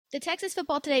The Texas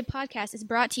Football Today podcast is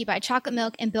brought to you by Chocolate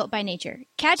Milk and Built by Nature.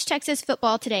 Catch Texas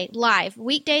Football Today live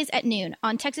weekdays at noon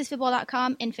on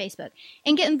TexasFootball.com and Facebook.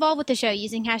 And get involved with the show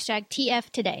using hashtag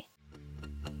TFToday.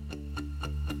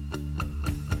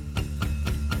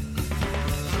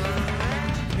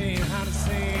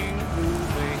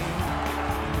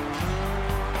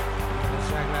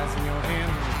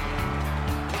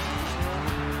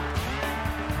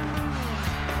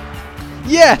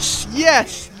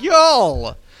 Yes,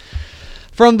 y'all!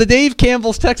 From the Dave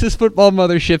Campbell's Texas Football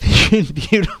Mothership in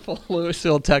beautiful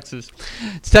Louisville, Texas.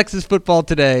 It's Texas Football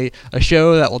Today, a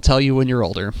show that will tell you when you're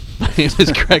older. My name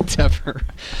is Greg Tepper.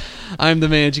 I'm the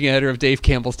managing editor of Dave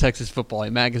Campbell's Texas Football, a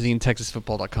magazine,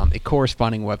 TexasFootball.com, a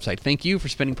corresponding website. Thank you for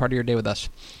spending part of your day with us,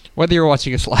 whether you're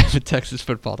watching us live at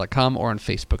TexasFootball.com or on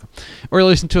Facebook, or you're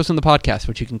listening to us on the podcast,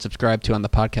 which you can subscribe to on the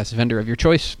podcast vendor of your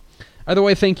choice. Either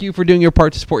way, thank you for doing your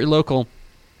part to support your local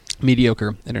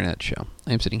mediocre internet show.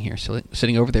 I am sitting here,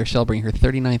 sitting over there, celebrating her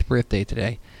 39th birthday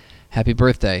today. Happy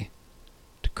birthday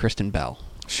to Kristen Bell.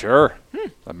 Sure.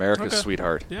 America's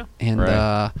sweetheart. Yeah.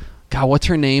 And, God, what's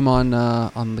her name on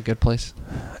The Good Place?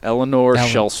 Eleanor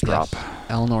Shellstrop. Yes.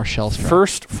 Eleanor Shellstrop.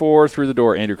 First four through the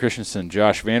door: Andrew Christensen,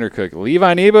 Josh Vandercook,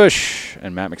 Levi Nebush,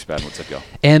 and Matt McSpadden. What's up, y'all?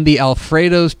 And the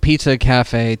Alfredo's Pizza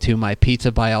Cafe to my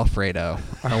Pizza by Alfredo,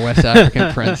 our West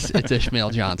African prince. It's Ishmael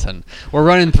Johnson. We're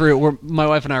running through. My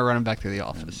wife and I are running back through the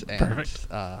office. And, Perfect.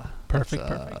 Perfect.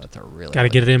 That's a really got to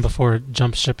get it in before it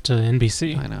jumps ship to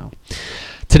NBC. I know.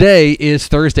 Today is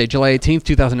Thursday, July 18th,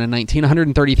 2019.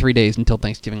 133 days until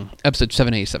Thanksgiving. Episode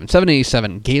 787.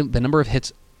 787. The number of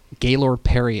hits Gaylord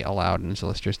Perry allowed in his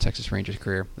illustrious Texas Rangers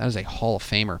career. That is a Hall of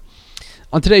Famer.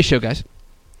 On today's show, guys,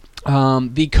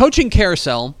 the coaching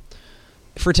carousel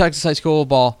for Texas high school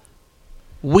football,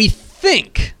 we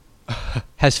think,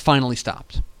 has finally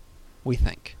stopped. We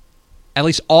think. At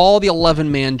least all the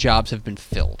 11-man jobs have been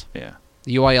filled. Yeah.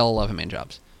 The UIL 11-man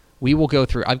jobs. We will go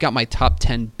through. I've got my top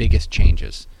 10 biggest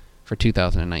changes for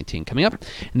 2019 coming up.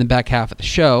 In the back half of the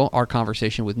show, our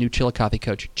conversation with new Chillicothe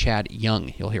coach Chad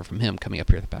Young. You'll hear from him coming up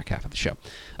here at the back half of the show.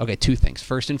 Okay, two things.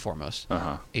 First and foremost,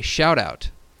 a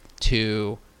shout-out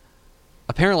to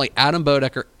apparently Adam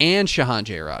Bodecker and Shahan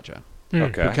J. Raja, who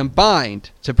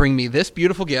combined to bring me this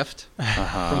beautiful gift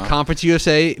from Conference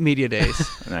USA Media Days.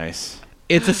 Nice.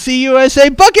 It's a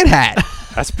CUSA bucket hat.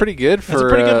 That's pretty good for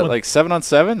pretty good like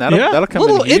 7-on-7. That'll come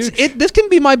in huge. This can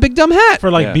be my big dumb hat for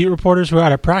beat reporters who are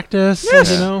out of practice. Yes,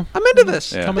 you know. I'm into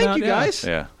this. Yeah. Thank you guys.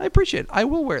 Yeah. I appreciate it. I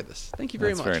will wear this. Thank you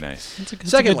very much. That's very nice. It's a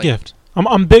Secondly, good gift.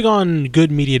 I'm big on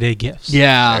good media day gifts.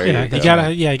 Yeah. There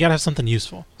You you gotta have something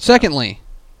useful. Secondly,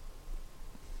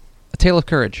 a tale of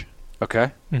courage.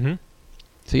 Okay. Mm-hmm.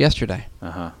 So yesterday,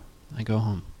 I I go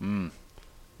home, and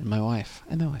my wife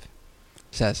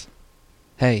says,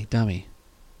 "Hey, dummy,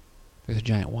 there's a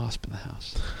giant wasp in the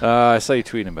house." I saw you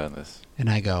tweeting about this. And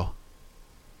I go,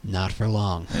 "Not for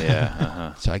long."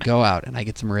 Yeah. So I go out and I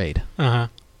get some Raid. Uh-huh.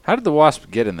 How did the wasp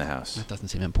get in the house? That doesn't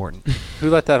seem important. Who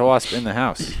let that wasp in the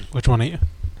house? Which one are you?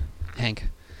 Hank.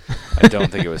 I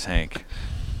don't think it was Hank.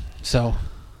 So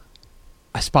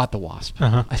I spot the wasp.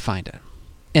 Uh-huh. I find it.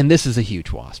 And this is a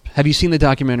huge wasp. Have you seen the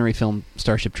documentary film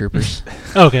Starship Troopers?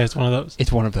 Okay, it's one of those.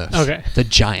 It's one of those. Okay. The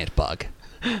giant bug.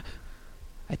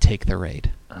 I take the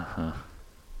Raid.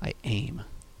 I aim.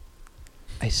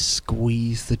 I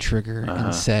squeeze the trigger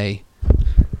and say,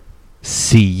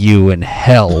 "See you in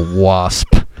hell,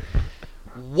 wasp."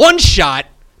 One shot,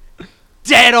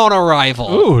 dead on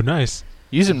arrival. Ooh, nice.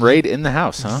 Using Raid in the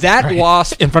house, huh? That Right.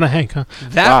 wasp, In front of Hank, huh?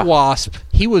 that wasp,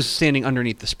 he was standing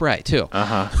underneath the spray, too.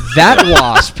 Uh-huh. That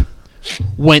wasp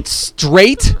went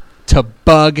straight to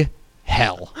bug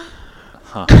hell.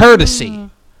 Courtesy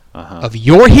of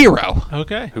your hero.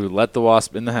 Okay. Who let the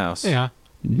wasp in the house? Yeah.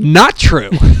 Not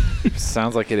true.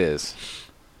 Sounds like it is.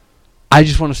 I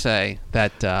just want to say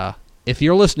that if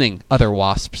you're listening, other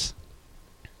wasps,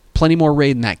 plenty more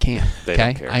Raid in that can. They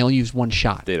Okay, don't care. I only used one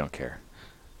shot. They don't care.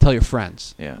 Tell your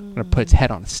friends. Yeah. I'm gonna put its head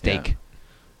on a stake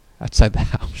outside the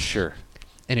house. Sure.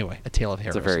 Anyway, a tale of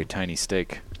heroes. It's a very tiny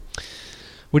steak.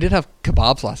 We did have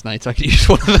kebabs last night, so I could use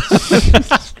one of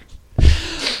those.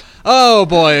 Oh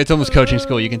boy, it's almost coaching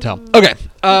school. You can tell. Okay,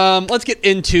 let's get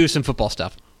into some football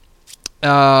stuff.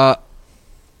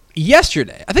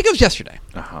 Yesterday, I think it was yesterday.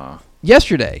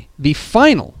 Yesterday, the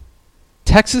final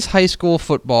Texas high school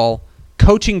football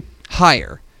coaching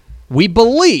hire, we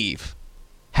believe,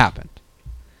 happened.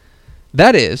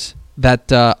 That is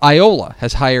that Iola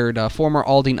has hired former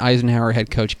Aldine Eisenhower head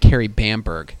coach Kerry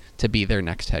Bamberg to be their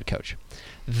next head coach.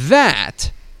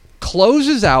 That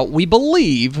closes out, we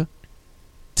believe,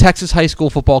 Texas high school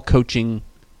football coaching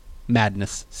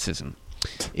madness season.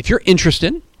 If you're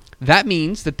interested, That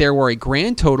means that there were a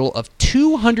grand total of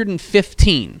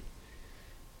 215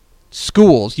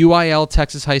 schools, UIL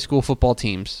Texas high school football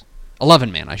teams,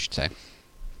 11-man, I should say,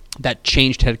 that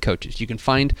changed head coaches. You can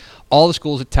find all the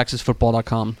schools at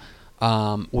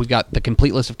texasfootball.com. We've got the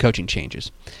complete list of coaching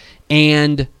changes.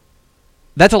 And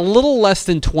that's a little less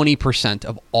than 20%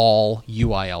 of all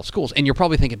UIL schools. And you're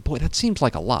probably thinking, boy, that seems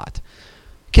like a lot.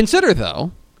 Consider,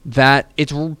 though, that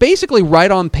it's basically right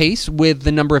on pace with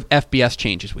the number of FBS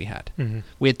changes we had.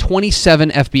 We had 27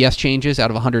 FBS changes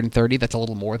out of 130. That's a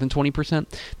little more than 20%.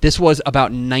 This was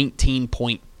about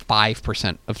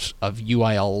 19.5% of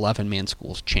UIL 11-man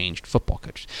schools changed football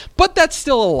coaches. But that's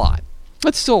still a lot.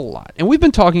 And we've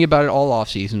been talking about it all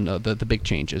offseason, the big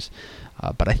changes.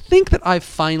 But I think that I've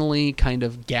finally kind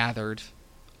of gathered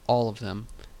all of them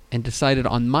and decided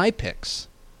on my picks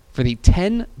for the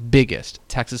 10 biggest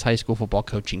Texas high school football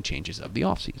coaching changes of the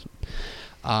offseason.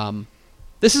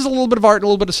 This is a little bit of art and a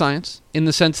little bit of science in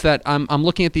the sense that I'm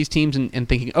looking at these teams and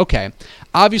thinking, okay,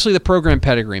 obviously the program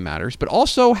pedigree matters, but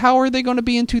also how are they going to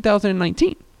be in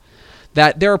 2019?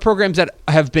 That there are programs that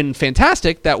have been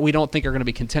fantastic that we don't think are going to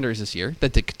be contenders this year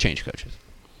that did change coaches.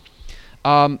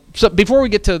 So before we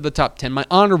get to the top 10, my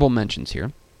honorable mentions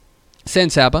here. San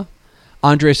Saba,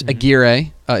 Andres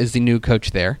Aguirre is the new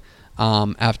coach there.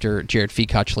 After Jared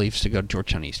Feacock leaves to go to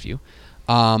Georgetown Eastview.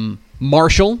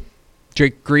 Marshall,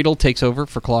 Jake Greedle takes over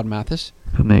for Claude Mathis,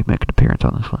 who may make an appearance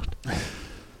on this list.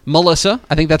 Melissa,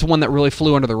 I think that's one that really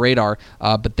flew under the radar,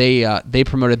 but they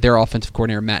promoted their offensive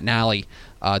coordinator, Matt Nally,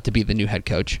 to be the new head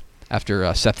coach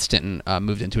after Seth Stinton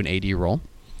moved into an AD role.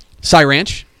 Cy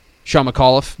Ranch, Sean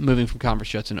McAuliffe moving from Converse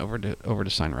Judson over to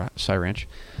Cy Ranch.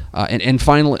 And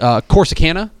finally,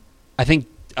 Corsicana, I think,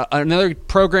 another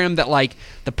program that, like,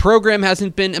 the program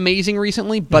hasn't been amazing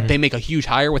recently, but they make a huge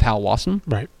hire with Hal Wasson.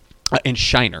 Right. And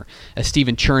Shiner, as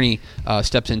Stephen Cherney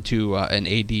steps into an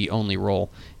AD-only role,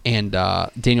 and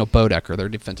Daniel Bodecker, their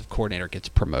defensive coordinator, gets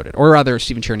promoted. Or rather,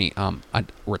 Stephen Cherney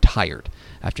retired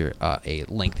after a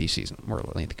lengthy season, or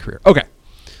a lengthy career. Okay.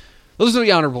 Those are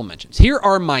the honorable mentions. Here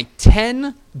are my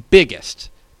 10 biggest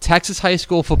Texas high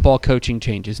school football coaching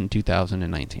changes in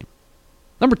 2019.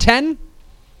 Number 10,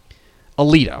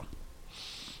 Alito.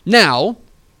 Now,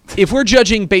 if we're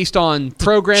judging based on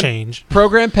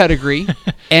program pedigree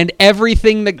and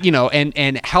everything that,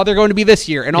 and how they're going to be this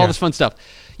year and all this fun stuff,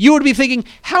 you would be thinking,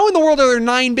 how in the world are there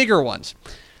 9 bigger ones?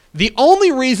 The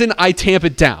only reason I tamp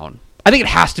it down, I think it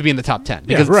has to be in the top 10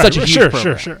 because it's such a huge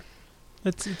program. Sure.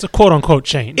 It's a quote-unquote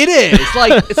change. It is.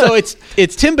 So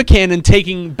it's Tim Buchanan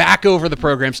taking back over the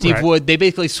program. Steve Wood, they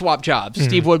basically swap jobs.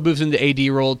 Steve Wood moves into AD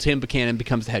role. Tim Buchanan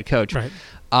becomes the head coach. Right.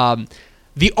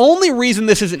 The only reason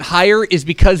this isn't higher is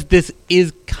because this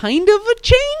is kind of a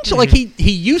change. Like,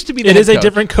 he used to be the head coach. It is a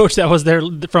different coach that was there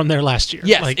from there last year.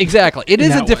 Yes, exactly. It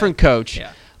is a different coach.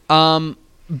 Yeah.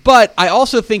 But I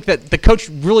also think that the coach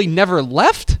really never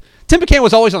left. Tim Buchanan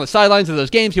was always on the sidelines of those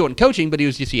games. He wasn't coaching, but he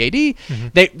was just the AD.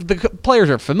 The players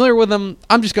are familiar with him.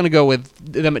 I'm just going to go with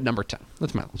them at number 10.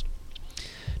 That's my list.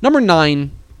 Number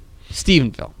 9,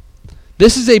 Stephenville.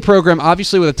 This is a program,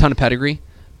 obviously, with a ton of pedigree.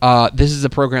 This is a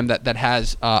program that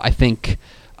has, I think,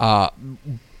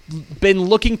 been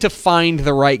looking to find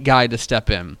the right guy to step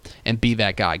in and be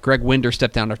that guy. Greg Winder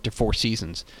stepped down after 4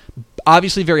 seasons.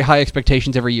 Obviously, very high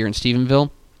expectations every year in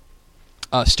Stephenville.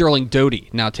 Sterling Doty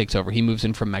now takes over. He moves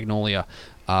in from Magnolia,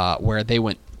 where they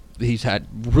went. He's had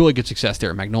really good success there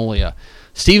at Magnolia.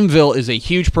 Stephenville is a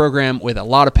huge program with a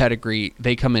lot of pedigree.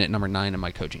 They come in at number 9 on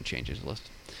my coaching changes list.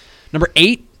 Number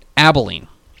 8, Abilene.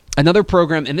 Another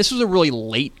program, and this was a really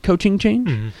late coaching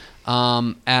change,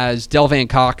 as Delvan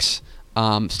Cox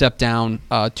stepped down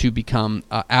to become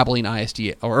Abilene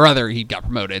ISD, or rather, he got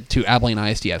promoted to Abilene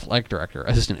ISD athletic director,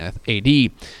 assistant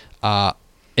AD.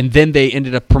 And then they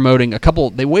ended up promoting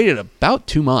they waited about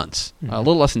 2 months, a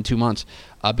little less than 2 months,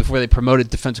 before they promoted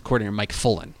defensive coordinator Mike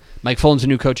Fullen. Mike Fullen's a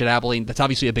new coach at Abilene. That's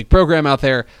obviously a big program out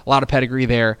there, a lot of pedigree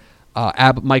there.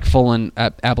 Mike Fullen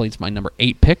at Abilene's my number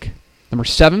 8 pick. Number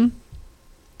 7,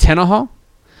 Tenaha.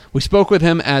 We spoke with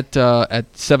him at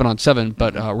 7-on-7,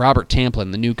 but Robert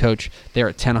Tamplin, the new coach there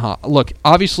at Tenaha. Look,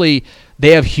 obviously,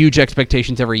 they have huge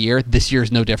expectations every year. This year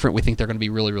is no different. We think they're going to be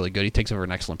really, really good. He takes over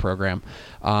an excellent program.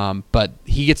 But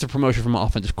he gets a promotion from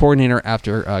offensive coordinator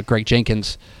after Greg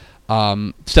Jenkins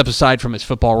steps aside from his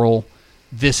football role.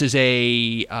 This is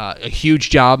a huge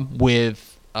job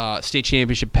with state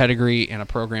championship pedigree and a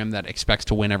program that expects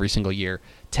to win every single year.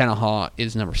 Tenaha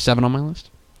is number 7 on my list.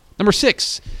 Number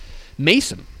 6,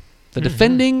 Mason. The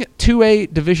defending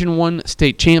 2A Division I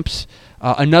state champs.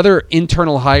 Another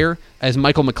internal hire as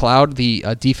Michael McLeod, the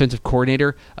defensive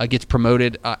coordinator, gets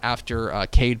promoted after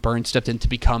Cade Burns stepped in to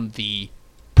become the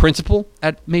principal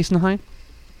at Mason High.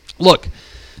 Look,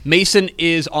 Mason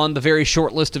is on the very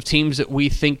short list of teams that we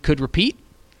think could repeat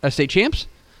as state champs.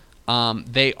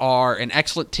 They are an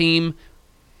excellent team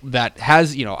that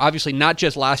has, obviously not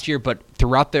just last year, but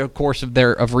throughout the course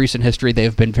of recent history, they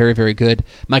have been very, very good.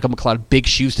 Michael McLeod, big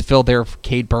shoes to fill there for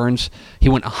Cade Burns. He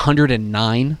went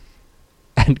 109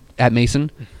 at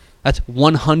Mason. That's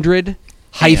 100-9.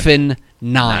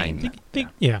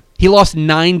 Yeah. He lost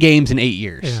 9 games in 8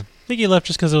 years. Yeah. I think he left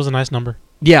just because it was a nice number.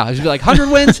 Yeah, it was like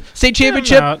 100 wins, state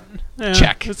championship. Yeah,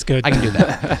 check. That's good. I can do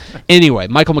that. Anyway,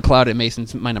 Michael McLeod at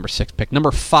Mason's my number 6 pick.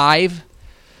 Number 5,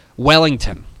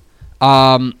 Wellington.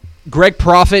 Greg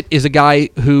Profit is a guy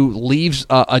who leaves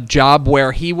a job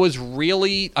where he was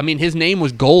really, his name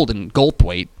was gold in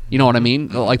Goldthwaite. You know what I mean?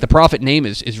 Like the Profit name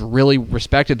is really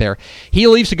respected there. He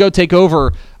leaves to go take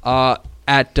over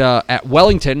at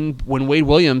Wellington when Wade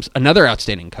Williams, another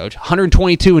outstanding coach,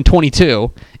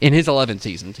 122-22 in his 11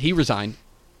 seasons. He resigned.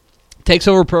 Takes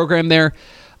over a program there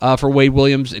for Wade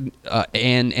Williams.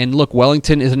 And look,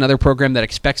 Wellington is another program that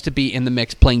expects to be in the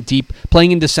mix, playing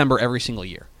in December every single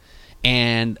year.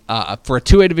 And for a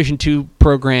 2A Division II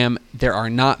program, there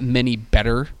are not many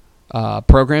better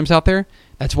programs out there.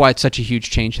 That's why it's such a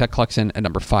huge change. That clocks in at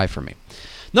number 5 for me.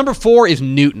 Number 4 is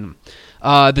Newton.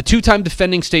 The 2-time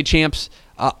defending state champs.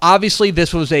 Obviously,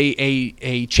 this was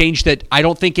a change that I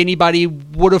don't think anybody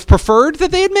would have preferred that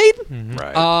they had made. Mm-hmm.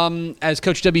 Right. As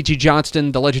Coach W.G.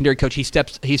 Johnston, the legendary coach, he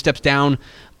steps down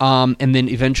and then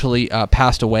eventually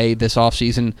passed away this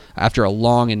offseason after a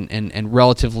long and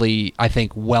relatively, I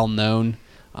think, well-known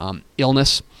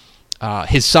illness.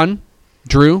 His son,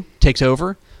 Drew, takes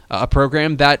over a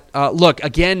program that, look,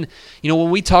 again,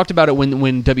 when we talked about it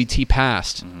when WT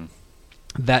passed, mm-hmm.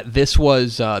 that this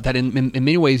was that in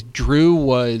many ways Drew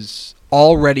was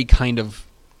already kind of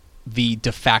the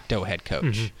de facto head coach.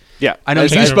 Mm-hmm. Yeah, I know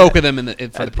you spoke with him for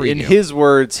the preview. In his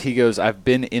words, he goes, "I've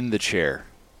been in the chair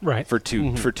right for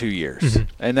 2 years," mm-hmm.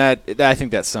 and that I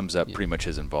think that sums up pretty much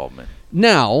his involvement.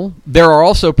 Now there are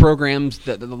also programs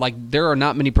that there are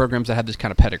not many programs that have this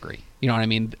kind of pedigree. You know what I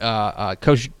mean?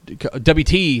 Coach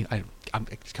WT. I'm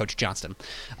Coach Johnston,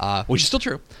 which is still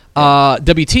true.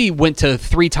 WT went to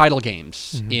 3 title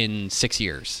games mm-hmm. in 6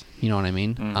 years. You know what I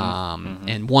mean? Mm-hmm.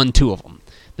 And won 2 of them.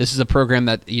 This is a program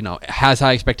that has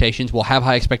high expectations. Will have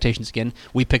high expectations again.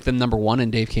 We picked them number 1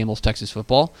 in Dave Campbell's Texas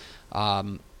football,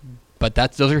 but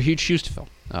those are huge shoes to fill.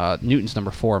 Newton's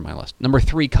number 4 on my list. Number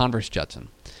 3, Converse Judson.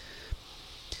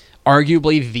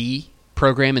 Arguably the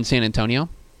program in San Antonio,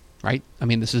 right?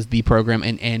 This is the program,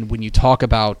 and when you talk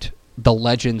about the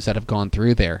legends that have gone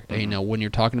through there, mm-hmm. When you're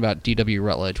talking about D.W.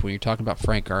 Rutledge, when you're talking about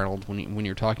Frank Arnold, when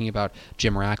you're talking about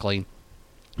Jim Rackley,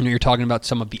 you're talking about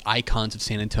some of the icons of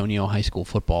San Antonio high school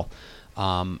football.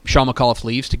 Sean McAuliffe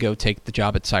leaves to go take the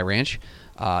job at Cy Ranch.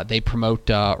 They promote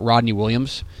Rodney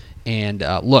Williams, and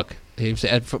look, he's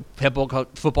a football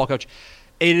coach.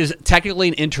 It is technically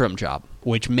an interim job,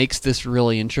 which makes this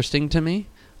really interesting to me.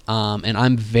 And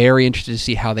I'm very interested to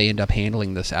see how they end up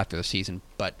handling this after the season.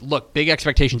 But look, big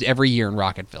expectations every year in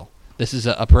Rockettville. This is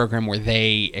a program where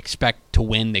they expect to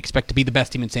win. They expect to be the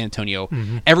best team in San Antonio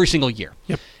mm-hmm. every single year.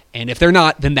 Yep. And if they're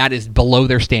not, then that is below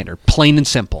their standard, plain and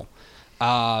simple.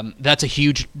 That's a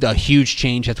huge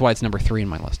change. That's why it's number 3 in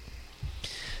my list.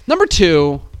 Number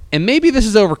 2, and maybe this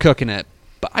is overcooking it,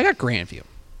 but I got Grandview.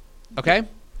 Okay?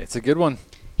 It's a good one.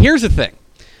 Here's the thing.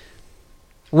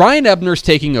 Ryan Ebner's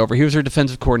taking over. He was their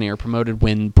defensive coordinator, promoted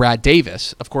when Brad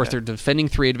Davis, of course, they're defending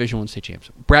 3A Division I state champs.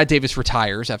 Brad Davis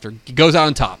retires after he goes out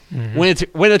on top.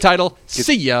 Mm-hmm. Win a title,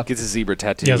 see ya. Gets a zebra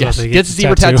tattoo. Yes, gets a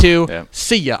zebra tattoo. Yeah.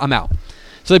 See ya, I'm out.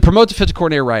 So they promote defensive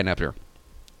coordinator Ryan Ebner.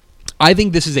 I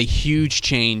think this is a huge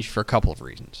change for a couple of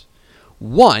reasons.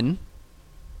 One,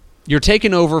 you're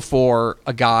taking over for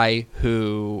a guy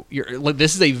who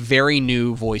this is a very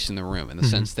new voice in the room in the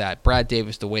mm-hmm. sense that Brad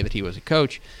Davis, the way that he was a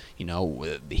coach,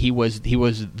 he was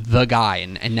the guy,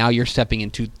 and now you're stepping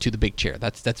into the big chair.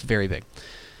 That's very big.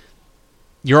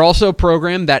 You're also a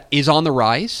program that is on the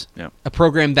rise, a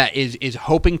program that is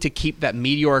hoping to keep that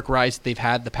meteoric rise they've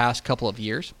had the past couple of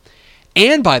years.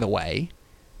 And by the way,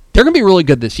 they're going to be really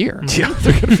good this year. Yeah,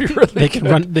 they're going to be really they can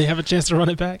run. They have a chance to run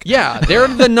it back. Yeah, they're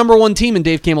the number 1 team in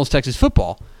Dave Campbell's Texas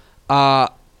football. I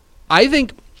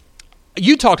think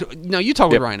you talked with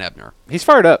Ryan Ebner. He's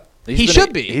fired up. He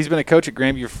should be. He's been a coach at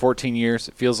Grandview for 14 years.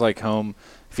 It feels like home.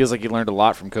 It feels like he learned a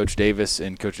lot from Coach Davis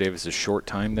in Coach Davis's short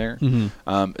time there,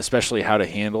 mm-hmm. Especially how to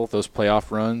handle those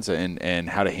playoff runs and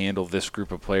how to handle this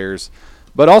group of players.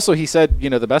 But also he said,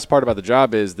 the best part about the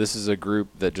job is this is a group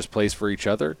that just plays for each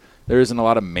other. There isn't a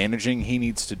lot of managing he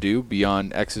needs to do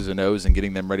beyond X's and O's and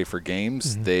getting them ready for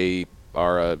games. Mm-hmm. They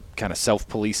are a kind of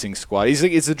self-policing squad.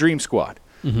 It's a dream squad.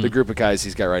 the group of guys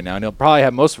he's got right now, and he'll probably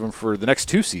have most of them for the next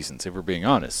 2 seasons, if we're being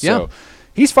honest. Yeah. So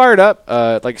he's fired up,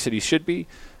 like I said, he should be.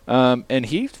 And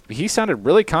he sounded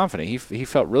really confident. He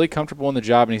felt really comfortable in the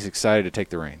job, and he's excited to take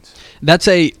the reins. That's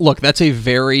a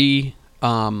very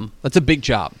that's a big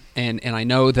job, and I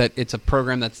know that it's a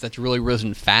program that's really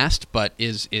risen fast, but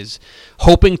is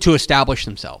hoping to establish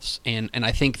themselves, and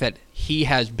I think that he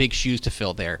has big shoes to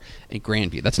fill there at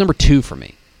Grandview. That's number 2 for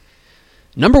me.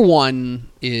 Number 1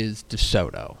 is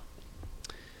DeSoto.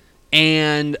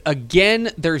 And again,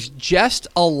 there's just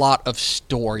a lot of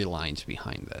storylines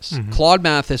behind this. Claude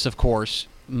Mathis, of course,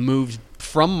 moved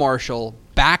from Marshall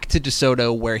back to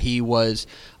DeSoto, where he was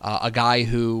a guy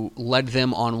who led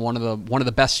them on one of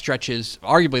the best stretches,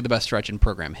 arguably the best stretch in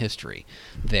program history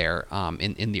there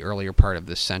in the earlier part of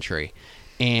this century.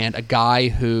 And a guy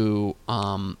who,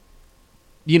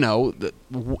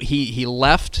 he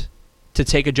left to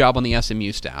take a job on the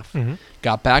SMU staff,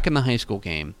 got back in the high school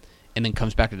game, and then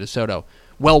comes back to DeSoto.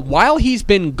 Well, while he's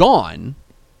been gone,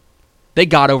 they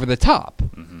got over the top.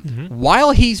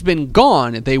 While he's been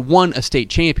gone, they won a state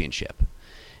championship.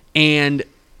 And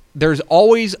there's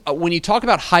always, when you talk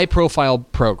about high-profile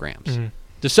programs,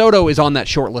 DeSoto is on that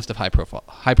short list of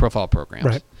high-profile programs.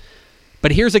 Right.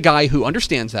 But here's a guy who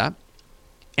understands that,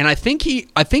 and I think he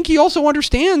also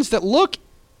understands that. Look,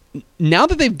 now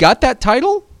that they've got that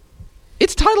title,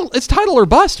 it's title or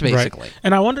bust, basically. Right.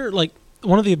 And I wonder, like,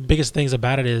 one of the biggest things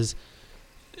about it is,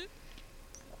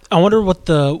 I wonder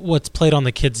what's played on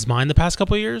the kid's mind the past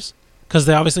couple of years, because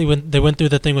they obviously went through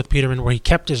the thing with Peterman where he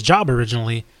kept his job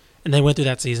originally, and they went through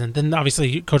that season. Then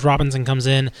obviously Coach Robinson comes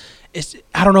in.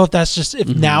 I don't know if that's just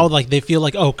now like they feel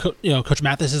like, oh, Coach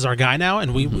Mathis is our guy now,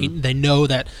 and they know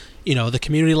that the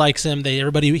community likes him.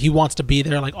 He wants to be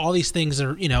there. Like all these things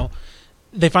are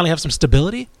they finally have some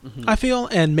stability, I feel,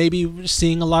 and maybe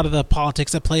seeing a lot of the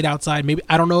politics that played outside. Maybe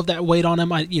I don't know if that weighed on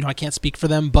him. I can't speak for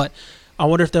them, but I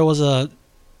wonder if there was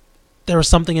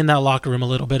something in that locker room a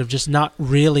little bit of just not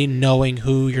really knowing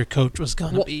who your coach was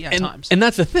going to be at times. And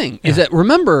that's the thing, is that,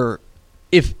 remember,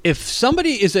 if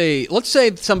somebody is let's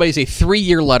say somebody's a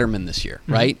 3-year letterman this year,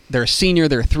 right? They're a senior,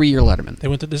 they're a 3-year letterman.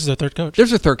 This is their third coach. There's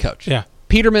their third coach. Yeah.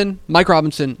 Peterman, Mike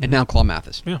Robinson, and now Claude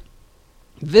Mathis. Yeah.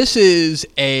 This is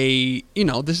a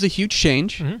huge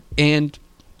change, and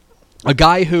a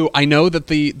guy who I know that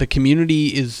the community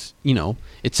is,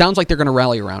 it sounds like they're going to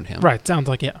rally around him. Right, sounds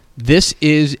like, yeah. This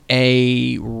is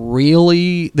a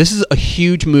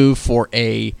huge move for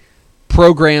a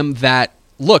program that,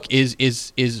 look,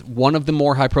 is one of the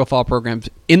more high-profile programs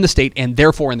in the state and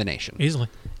therefore in the nation. Easily.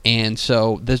 And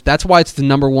so that's why it's the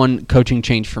number 1 coaching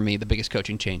change for me, the biggest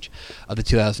coaching change of the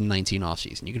 2019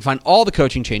 offseason. You can find all the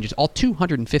coaching changes, all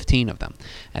 215 of them,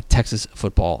 at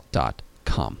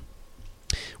texasfootball.com.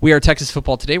 We are Texas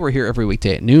Football Today. We're here every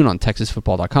weekday at noon on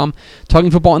texasfootball.com, talking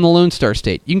football in the Lone Star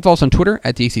State. You can follow us on Twitter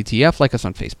at DCTF, like us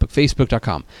on Facebook,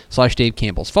 facebook.com/Dave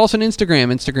Campbell's. Follow us on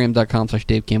Instagram,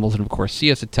 instagram.com/Dave Campbell's, and of course,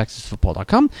 see us at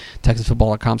texasfootball.com.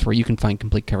 Texasfootball.com is where you can find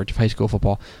complete coverage of high school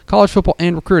football, college football,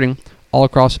 and recruiting all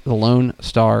across the Lone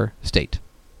Star State.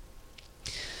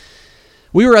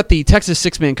 We were at the Texas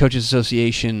Six-Man Coaches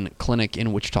Association clinic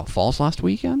in Wichita Falls a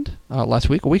week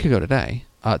ago today,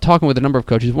 talking with a number of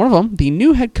coaches. One of them, the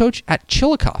new head coach at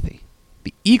Chillicothe,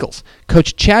 the Eagles.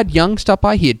 Coach Chad Young stopped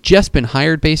by. He had just been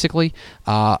hired, basically.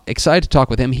 Excited to talk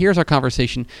with him. Here's our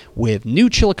conversation with new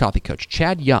Chillicothe coach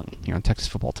Chad Young here on Texas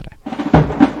Football Today.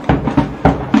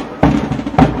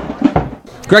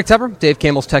 Greg Tepper, Dave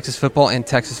Campbell's Texas Football and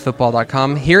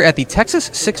TexasFootball.com, here at the Texas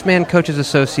Six-Man Coaches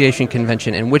Association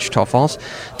Convention in Wichita Falls,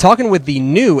 talking with the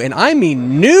new, and I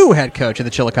mean new, head coach of the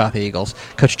Chillicothe Eagles,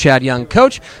 Coach Chad Young.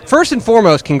 Coach, first and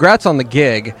foremost, congrats on the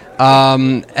gig.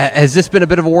 Has this been a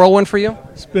bit of a whirlwind for you?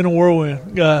 It's been a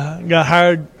whirlwind. Got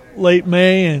hired late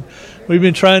May, and we've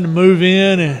been trying to move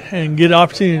in and get an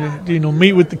opportunity to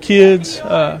meet with the kids.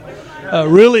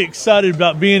 Really excited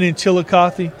about being in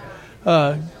Chillicothe.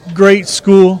 Great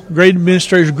school, great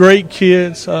administrators, great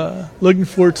kids. Looking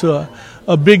forward to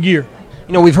a big year.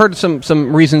 We've heard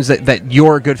some reasons that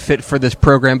you're a good fit for this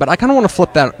program, but I kind of want to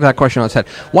flip that question on its head.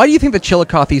 Why do you think that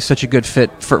Chillicothe is such a good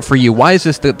fit for you? Why is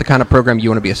this the kind of program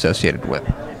you want to be associated with?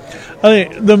 I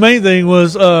think the main thing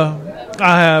was I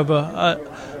have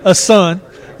a son,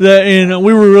 and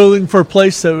we were looking for a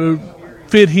place that would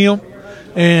fit him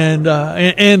and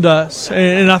us,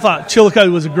 and I thought Chillicothe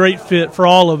was a great fit for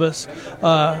all of us.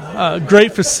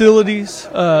 Great facilities,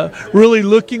 really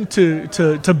looking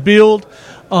to build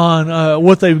on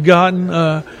what they've gotten.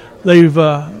 They've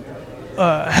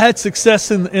had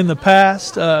success in the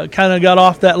past. Kind of got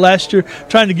off that last year,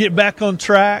 trying to get back on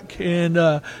track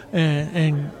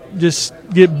and just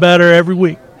get better every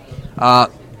week.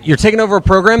 you're taking over a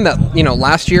program that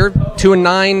last year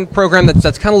 2-9 program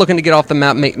that's kind of looking to get off the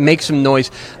map, make some noise.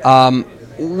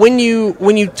 When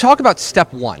you talk about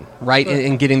step one, right,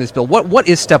 in getting this built, what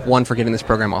is step one for getting this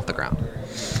program off the ground?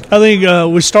 I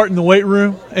think we start in the weight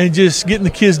room and just getting the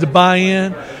kids to buy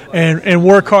in and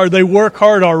work hard. They work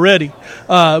hard already,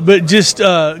 but just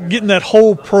getting that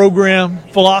whole program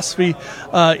philosophy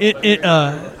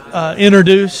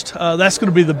introduced. That's going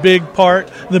to be the big part,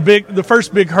 the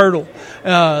first big hurdle,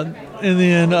 and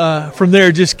then from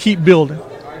there just keep building.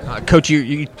 Coach,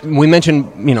 we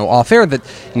mentioned off air that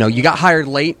you got hired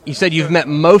late. You said you've met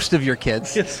most of your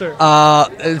kids. Yes, sir.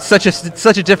 It's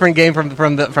such a different game from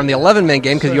the 11-man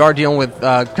game because you are dealing with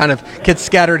kind of kids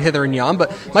scattered hither and yon.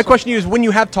 But my question to you is, when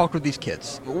you have talked with these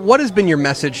kids, what has been your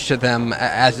message to them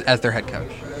as their head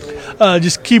coach?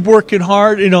 Just keep working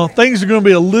hard. Things are going to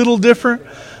be a little different.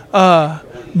 But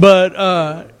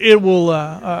it will.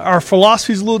 Our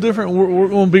philosophy is a little different.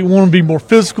 We want to be more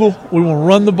physical. We want to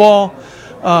run the ball.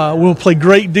 We want to play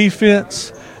great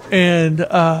defense and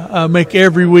make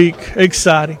every week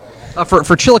exciting.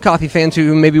 For Chillicothe fans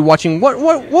who may be watching, what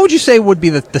would you say would be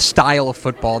the style of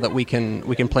football that we can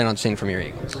plan on seeing from your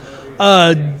Eagles?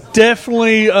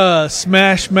 Definitely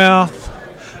smash mouth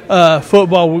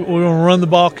football. We want to run the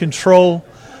ball, control,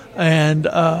 and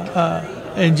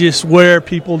just wear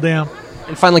people down.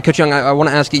 And finally, Coach Young, I want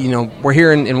to ask you, we're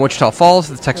here in Wichita Falls,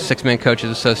 the Texas Six-Man Coaches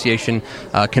Association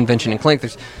convention and clinic.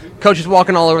 There's coaches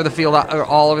walking all over the field,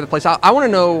 all over the place. I want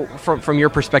to know from your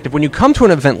perspective, when you come to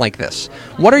an event like this,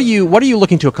 what are you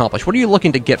looking to accomplish? What are you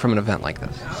looking to get from an event like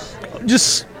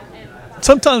this?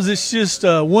 Sometimes it's just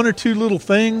one or two little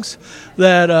things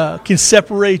that can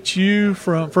separate you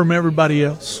from everybody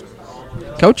else.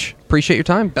 Coach, appreciate your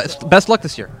time. Best luck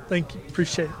this year. Thank you.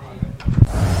 Appreciate it.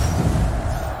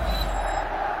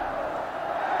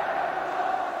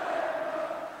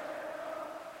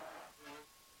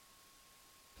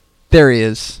 There he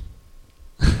is.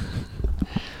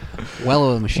 Well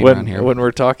of a machine around here. When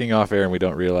we're talking off air and we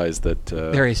don't realize that.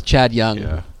 There he is, Chad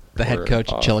Young, the head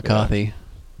coach at Chillicothe.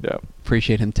 Yeah.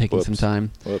 Appreciate him taking some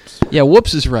time. Whoops. Yeah,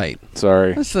 whoops is right.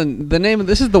 Sorry. That's the name of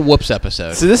this is the whoops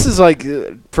episode. So this is like,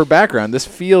 for background, this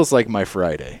feels like my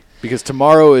Friday. Because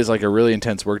tomorrow is like a really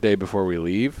intense work day before we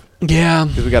leave. Yeah.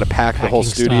 Because we got to pack the whole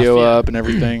studio up and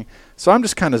everything. So I'm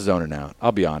just kind of zoning out.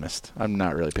 I'll be honest. I'm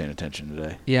not really paying attention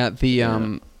today. Yeah,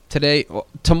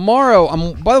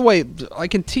 tomorrow, by the way, I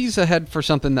can tease ahead for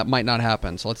something that might not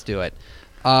happen, so let's do it.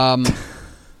 Okay.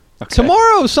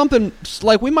 Tomorrow, something,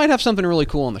 like, we might have something really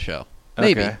cool on the show.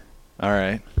 Maybe. Okay. All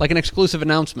right. Like an exclusive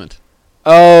announcement.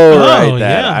 Oh, right.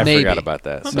 That. Yeah. I Maybe. forgot about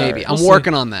that. Sorry. Maybe. I'm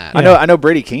working on that. I know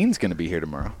Brady Keane's going to be here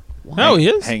tomorrow. Oh, he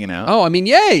is? Hanging out. Oh, I mean,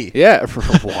 yay! Yeah.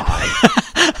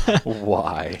 Why?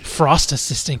 Why? Frost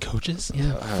assistant coaches.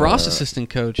 Yeah. Frost assistant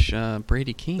coach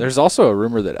Brady Keane. There's also a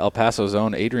rumor that El Paso's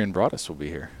own Adrian Broadus will be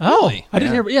here. Oh, Really? I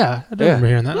didn't hear. Yeah, I remember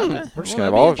hearing that. We're just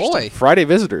going to have all Friday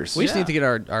visitors. We just need to get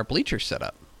our bleachers set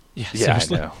up. Yeah, Yeah,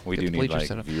 seriously. I know. We Get do the need bleachers like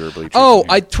set up. viewer bleachers. Oh, in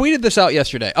I here. tweeted this out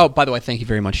yesterday. Oh, by the way, thank you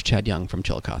very much, Chad Young from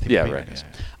Chillicothe. Yeah, for right. being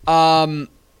Yeah. with us.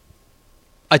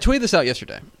 I tweeted this out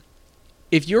yesterday.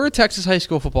 If you're a Texas high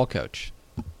school football coach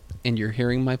and you're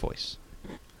hearing my voice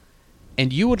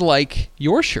and you would like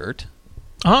your shirt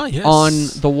Yes. on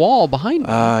the wall behind me,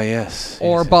 Yes.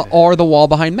 or yes. or the wall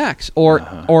behind Max, or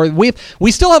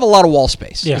we still have a lot of wall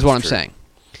space, Yeah, is what I'm true. saying.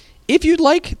 If you'd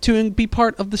like to be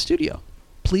part of the studio,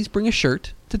 please bring a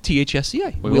shirt to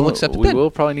THSCA. We'll accept a We bid. will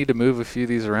probably need to move a few of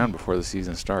these around before the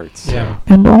season starts. Yeah.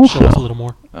 And Show off a also, little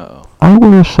more. Uh-oh. I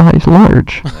wear a size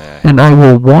large, and I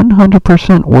will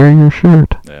 100% wear your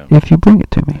shirt Yeah. if you bring it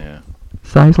to me. Yeah.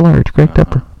 Size large, Greg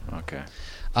Tepper. Okay.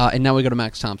 And now we go to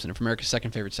Max Thompson for America's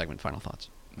second favorite segment. Final thoughts.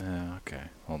 Okay.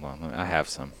 Hold on. I have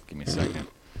some. Give me a second.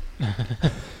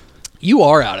 You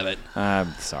are out of it.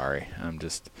 I'm sorry. I'm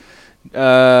just.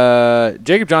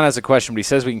 Jacob John has a question, but he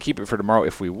says we can keep it for tomorrow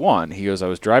if we want. He goes, I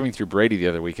was driving through Brady the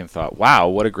other week and thought, wow,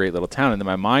 what a great little town. And then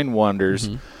my mind wonders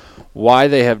why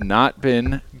they have not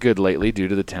been good lately due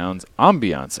to the town's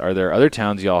ambiance. Are there other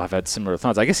towns y'all have had similar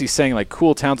thoughts? I guess he's saying like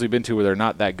cool towns we've been to where they're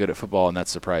not that good at football, and that's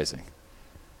surprising.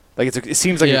 Like it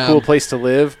seems like a cool place to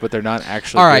live, but they're not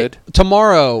actually all right. good.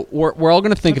 Tomorrow we're all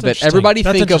going to think That's of it.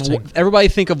 interesting. Everybody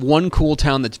think of one cool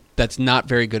town that's not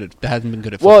very good at, that hasn't been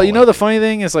good at football. Well, you know lately. the funny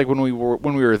thing is like when we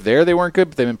were there, they weren't good,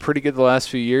 but they've been pretty good the last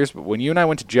few years. But when you and I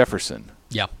went to Jefferson,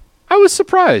 Yeah. I was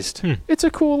surprised. It's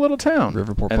a cool little town,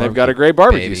 Riverport and they've got a great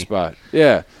barbecue baby. spot.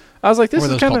 Yeah, I was like, this What are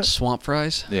is those kind called? of Swamp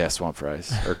fries? swamp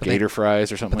fries or gator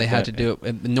fries or something. But they like had that. to do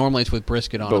it. Normally it's with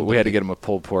brisket on But them. we had to get them with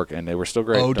pulled pork, and they were still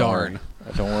great. Oh, Don't darn. worry.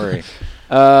 Don't worry.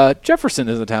 Jefferson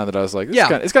is a town that I was like,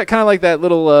 it's got kind of like that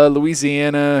little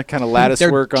Louisiana kind of lattice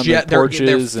work on the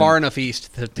porches. They're far enough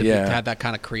east to have that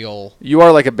kind of Creole. You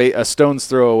are like a stone's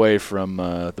throw away from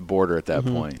the border at that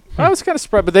point. I was kind of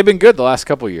surprised, but they've been good the last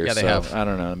couple of years. Yeah, they have. I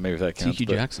don't know. Maybe that counts. TQ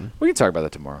Jackson. We can talk about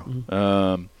that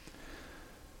tomorrow.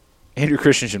 Andrew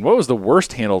Christensen, what was the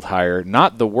worst handled hire?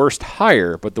 Not the worst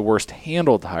hire, but the worst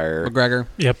handled hire. McGregor.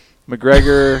 Yep.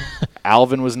 McGregor,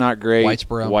 Alvin was not great.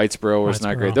 Whitesboro was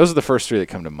not great. Those are the first three that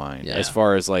come to mind as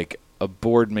far as like a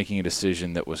board making a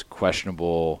decision that was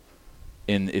questionable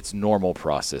in its normal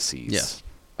processes.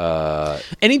 Yes.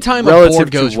 Anytime a board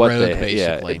goes rogue,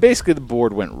 basically. Basically the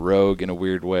board went rogue in a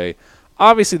weird way.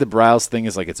 Obviously the Browse thing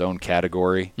is like its own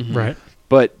category. Mm-hmm. Right.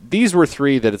 But these were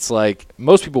three that it's like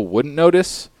most people wouldn't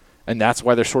notice. And that's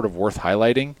why they're sort of worth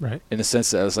highlighting, right? In the sense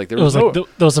that there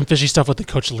was some fishy stuff with the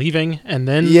coach leaving, and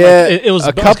then it was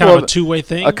kind of a two-way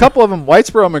thing. A couple of them,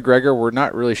 Whitesboro and McGregor, were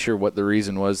not really sure what the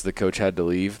reason was the coach had to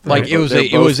leave. Like it was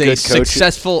a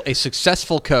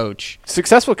successful coach,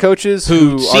 successful coaches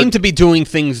who seemed to be doing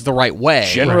things the right way,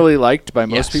 generally liked by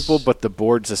most people, but the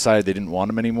board decided they didn't want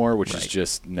them anymore, which is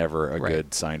just never a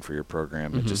good sign for your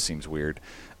program. It just seems weird.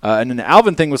 And then the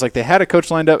Alvin thing was like they had a coach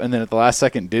lined up and then at the last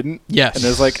second didn't. Yes. And it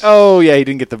was like, oh, yeah, he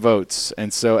didn't get the votes.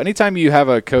 And so anytime you have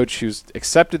a coach who's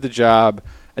accepted the job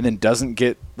and then doesn't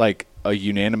get like a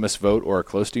unanimous vote or a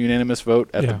close to unanimous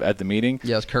vote at the meeting.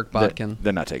 Yes, Kirk Botkin.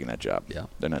 They're not taking that job. Yeah.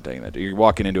 They're not taking that. You're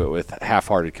walking into it with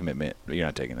half-hearted commitment. You're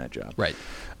not taking that job. Right.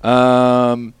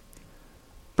 Brent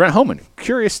Holman,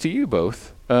 curious to you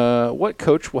both, what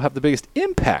coach will have the biggest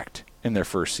impact in their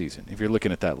first season, if you're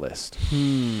looking at that list?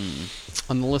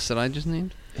 On the list that I just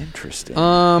named? Interesting.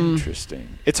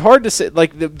 Interesting. It's hard to say.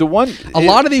 Like the one. A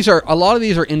lot of these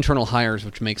are internal hires,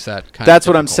 which makes that kind of. That's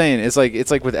what I'm saying. It's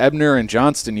like with Ebner and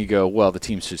Johnston. You go, well, the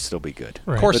team should still be good.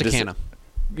 Right. Corsicana.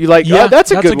 You like? Yeah, that's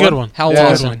a good one. Hal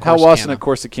Lawson. Hal Lawson at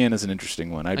Corsicana is an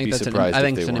interesting one. I'd be surprised. I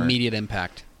think it's an immediate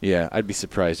impact. Yeah, I'd be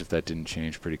surprised if that didn't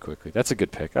change pretty quickly. That's a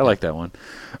good pick. I like that one.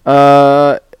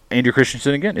 Andrew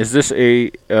Christensen again. Is this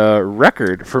a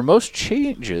record for most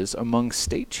changes among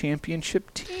state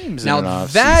championship teams? Now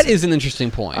that is an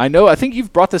interesting point. I know. I think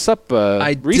you've brought this up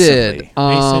recently. Did.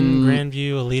 Mason,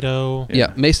 Grandview, Alito.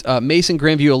 Yeah, Mason,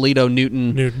 Grandview, Alito,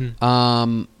 Newton.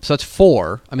 So that's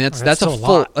 4. I mean, that's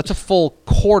a full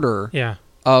quarter. Yeah.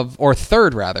 Or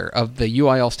third rather of the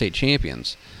UIL state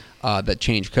champions that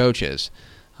change coaches.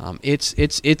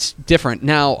 It's different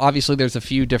now. Obviously, there's a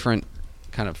few different.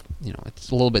 Kind of, it's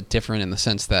a little bit different in the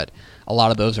sense that a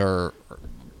lot of those are,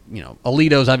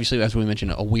 Alito's obviously, as we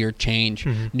mentioned, a weird change.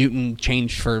 Mm-hmm. Newton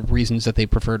changed for reasons that they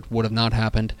preferred would have not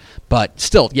happened. But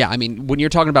still, yeah, I mean, when you're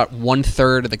talking about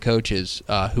 1/3 of the coaches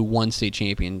who won state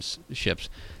championships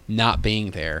not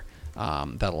being there,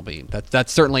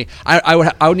 that's certainly, I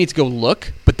would need to go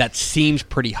look, but that seems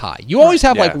pretty high. You always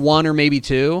have like 1 or maybe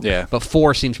 2, but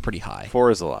 4 seems pretty high.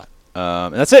 4 is a lot.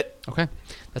 And that's it. Okay.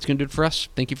 That's going to do it for us.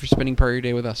 Thank you for spending part of your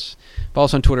day with us. Follow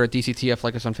us on Twitter at DCTF.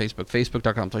 Like us on Facebook,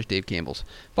 facebook.com/Dave Campbell's.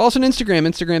 Follow us on Instagram,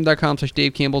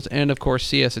 instagram.com/Dave Campbell's. And, of course,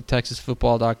 see us at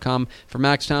texasfootball.com. For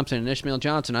Max Thompson and Ishmael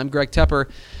Johnson, I'm Greg Tepper.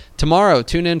 Tomorrow,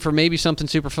 tune in for maybe something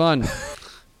super fun.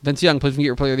 Vince Young, please get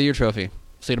your Player of the Year trophy.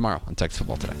 See you tomorrow on Texas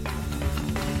Football Today.